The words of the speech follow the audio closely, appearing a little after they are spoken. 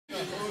And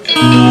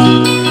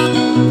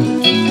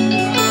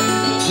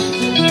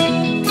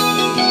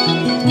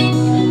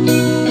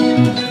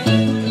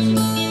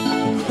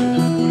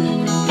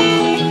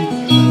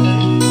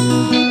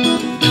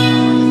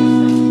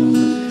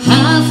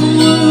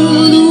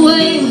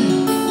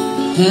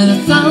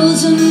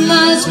 1,000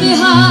 miles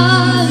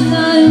behind,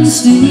 I am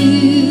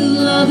still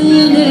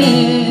loving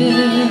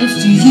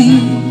after you.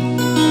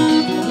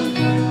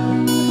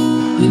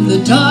 In the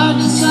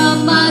darkness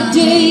of my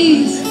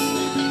days,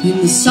 in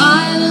the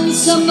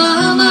silence of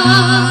my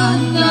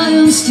mind, I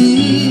am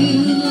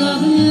still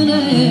loving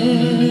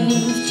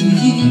after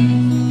you.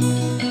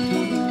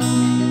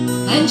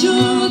 And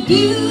your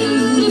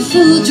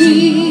beautiful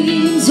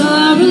dreams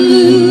are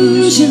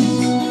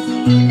illusions,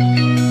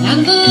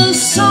 and the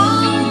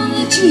song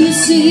you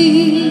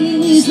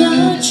sing is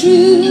not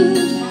true.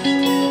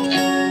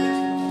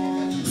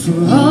 For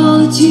all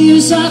the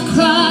tears I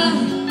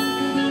cried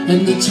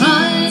and the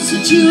times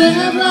that you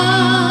have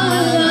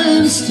lied, I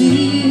am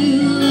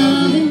still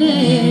loving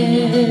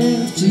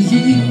after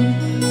you.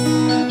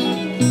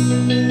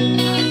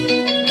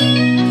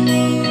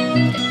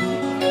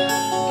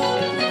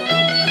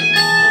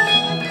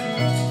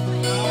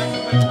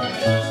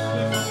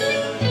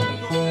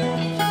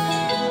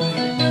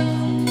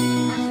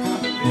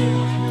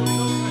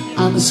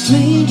 I'm a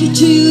stranger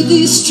to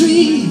these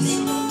streets,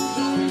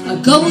 a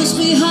ghost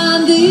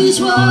behind these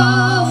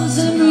walls,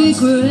 and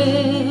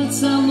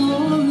regrets are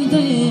more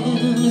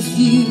than a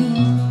few.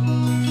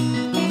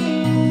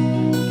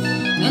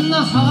 And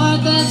the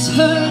heart that's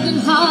hurt and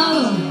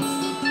hollow,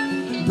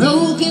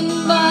 broken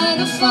by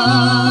the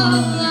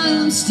fall, I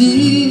am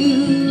still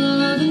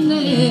loving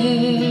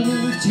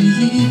after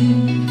you.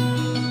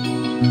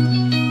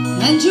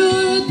 And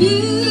your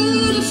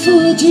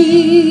beautiful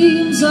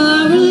dreams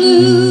are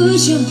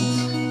illusions,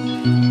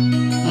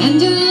 and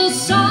the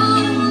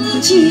song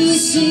that you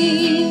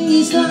sing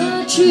is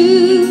not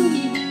true.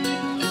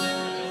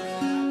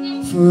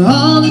 For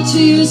all the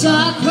tears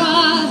I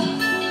cried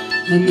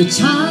and the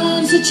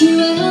times that you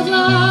have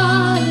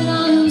lied,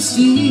 I am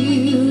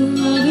still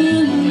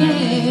loving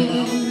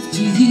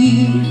after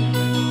you.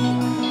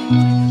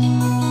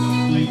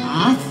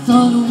 I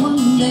thought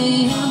one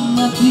day I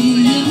might be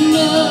in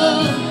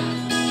love,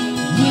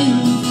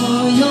 waiting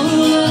for your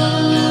love.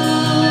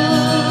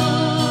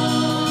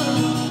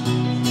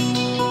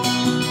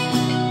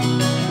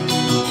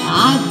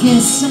 I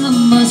guess I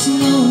must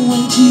know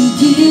when to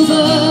give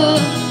up,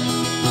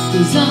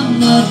 'cause I'm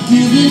not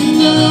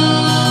giving up.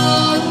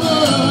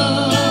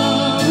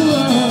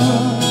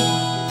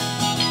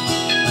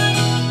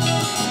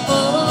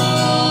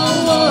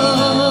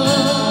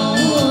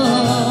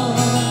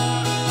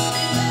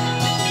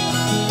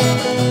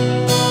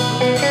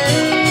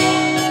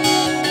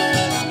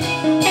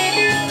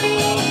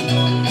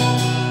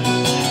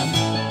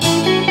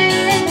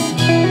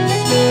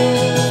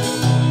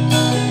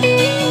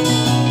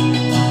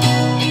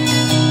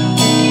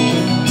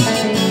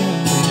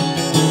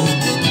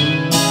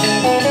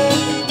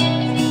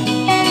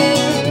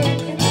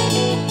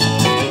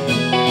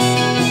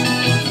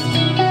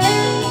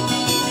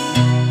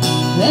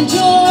 And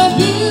your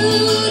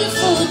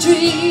beautiful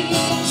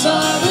dreams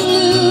are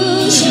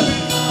illusion,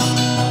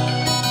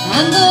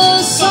 and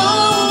the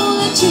song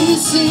that you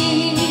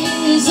sing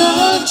is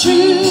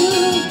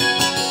untrue.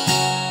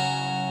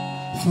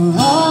 For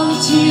all the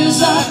tears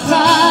I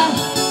cried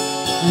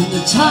and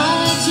the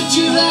times that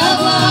you have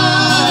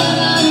lied,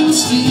 I am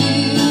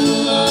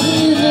still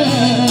loving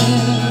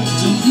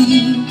after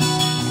you.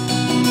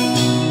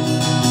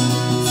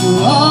 For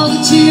all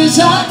the tears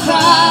I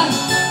cried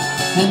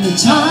and the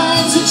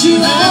times that you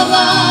have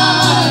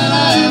lied,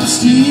 I am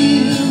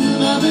still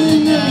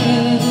loving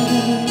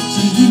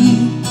after you.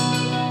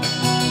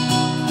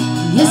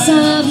 Yes,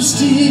 I'm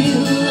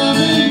still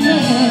loving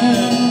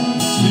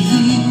after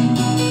you.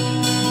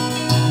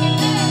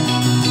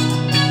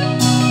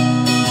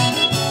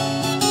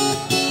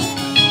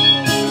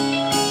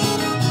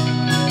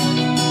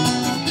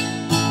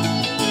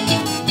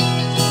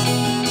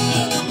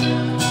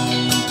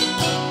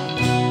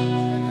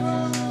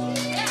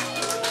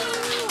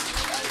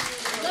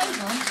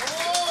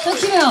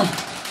 Dankjewel.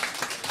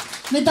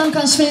 Met dank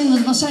aan Sven, want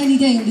het was zijn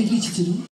idee om dit liedje te doen.